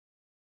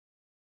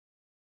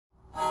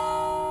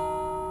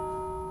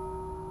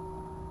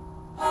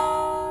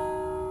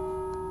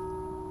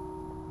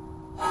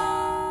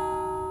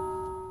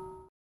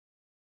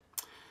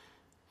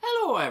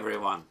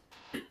everyone.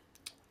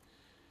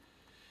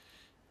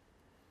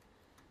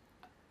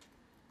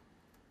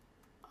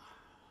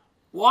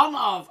 One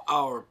of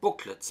our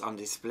booklets on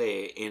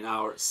display in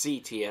our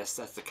CTS,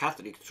 that's the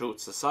Catholic Truth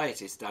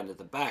Society stand at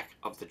the back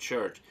of the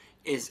church,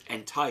 is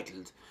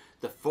entitled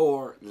The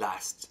Four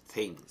Last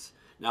Things.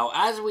 Now,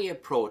 as we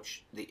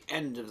approach the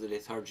end of the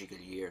liturgical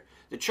year,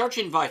 the church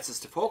invites us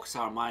to focus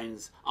our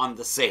minds on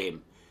the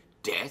same: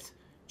 death,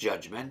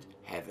 judgment,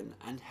 heaven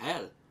and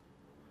hell.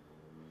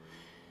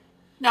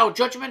 Now,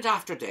 judgment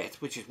after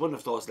death, which is one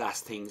of those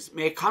last things,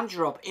 may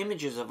conjure up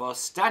images of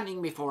us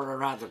standing before a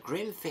rather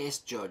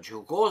grim-faced judge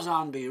who goes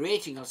on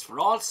berating us for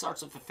all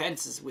sorts of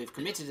offences we've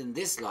committed in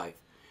this life.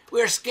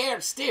 We're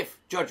scared stiff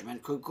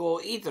judgment could go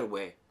either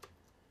way.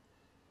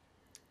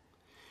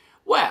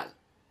 Well,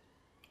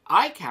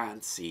 I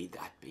can't see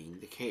that being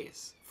the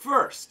case.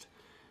 First,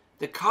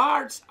 the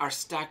cards are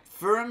stacked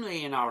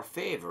firmly in our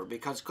favour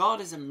because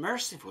God is a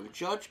merciful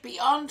judge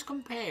beyond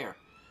compare.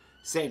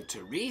 Saint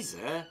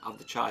Teresa of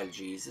the Child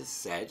Jesus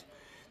said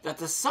that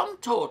the sum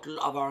total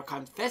of our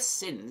confessed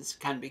sins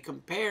can be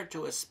compared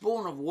to a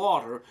spoon of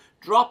water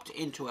dropped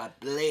into a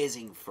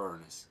blazing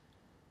furnace.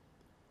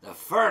 The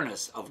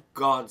furnace of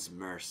God's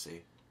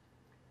mercy.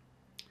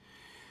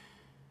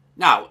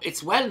 Now,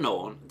 it's well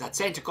known that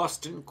St.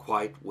 Augustine,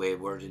 quite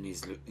wayward in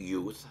his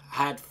youth,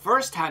 had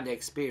first-hand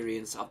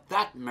experience of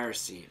that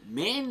mercy,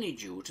 mainly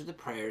due to the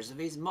prayers of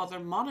his mother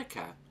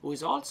Monica, who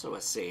is also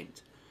a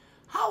saint.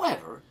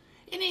 However,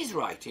 in his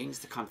writings,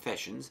 the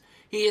Confessions,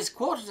 he is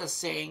quoted as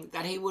saying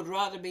that he would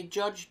rather be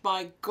judged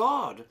by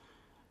God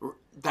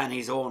than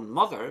his own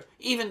mother,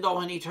 even though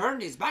when he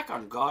turned his back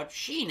on God,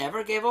 she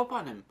never gave up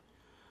on him.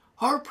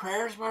 Her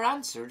prayers were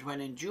answered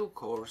when in due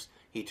course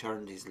he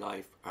turned his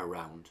life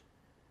around.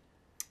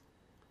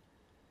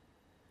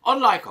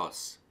 Unlike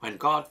us, when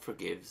God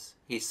forgives,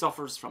 he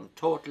suffers from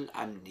total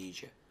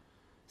amnesia.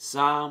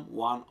 Psalm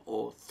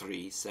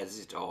 103 says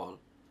it all.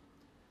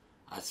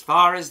 As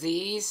far as the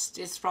east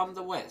is from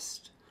the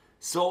west,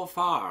 so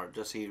far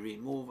does he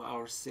remove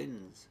our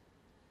sins.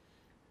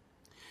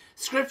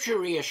 Scripture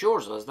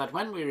reassures us that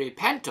when we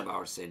repent of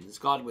our sins,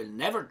 God will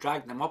never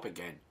drag them up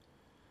again,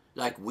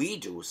 like we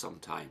do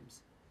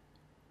sometimes.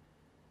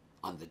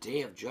 On the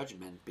day of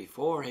judgment,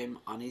 before him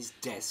on his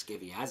desk, if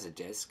he has a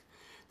desk,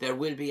 there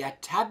will be a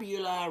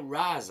tabula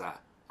rasa,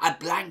 a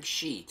blank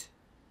sheet.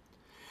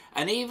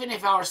 And even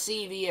if our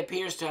CV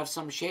appears to have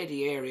some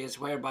shady areas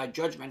whereby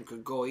judgment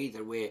could go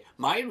either way,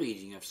 my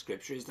reading of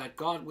Scripture is that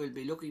God will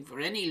be looking for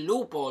any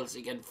loopholes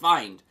he can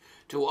find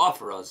to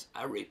offer us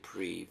a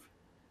reprieve.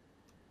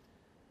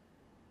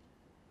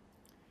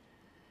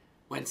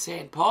 When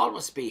St. Paul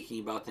was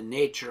speaking about the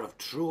nature of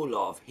true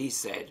love, he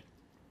said,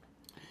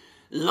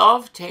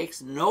 "Love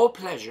takes no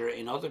pleasure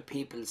in other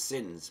people's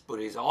sins, but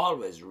is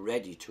always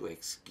ready to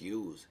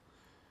excuse."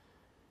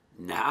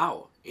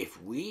 Now, if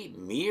we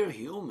mere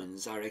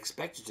humans are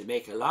expected to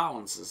make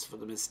allowances for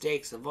the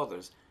mistakes of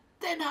others,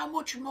 then how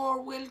much more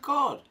will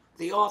God,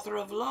 the author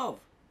of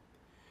love?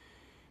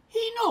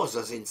 He knows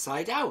us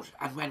inside out,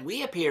 and when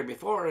we appear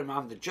before him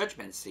on the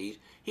judgment seat,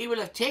 he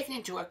will have taken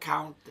into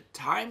account the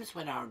times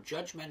when our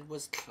judgment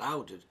was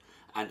clouded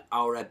and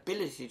our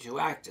ability to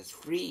act as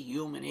free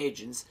human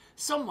agents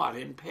somewhat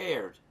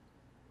impaired.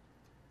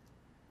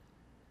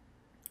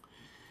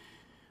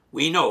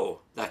 We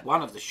know that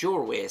one of the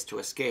sure ways to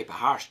escape a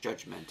harsh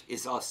judgment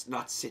is us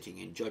not sitting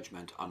in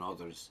judgment on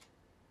others.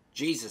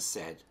 Jesus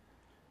said,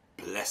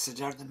 "Blessed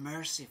are the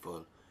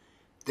merciful,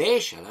 they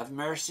shall have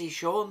mercy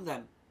shown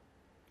them."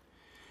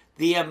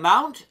 The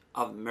amount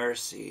of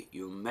mercy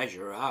you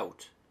measure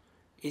out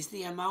is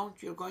the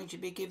amount you're going to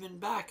be given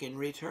back in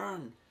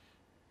return.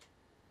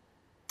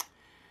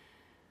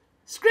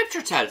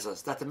 Scripture tells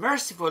us that the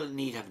merciful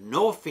need have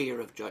no fear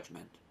of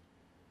judgment.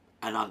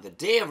 And on the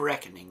day of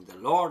reckoning, the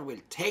Lord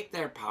will take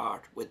their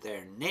part with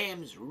their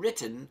names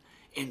written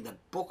in the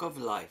book of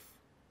life.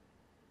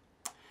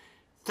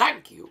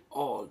 Thank you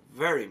all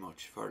very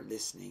much for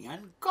listening,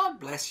 and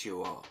God bless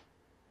you all.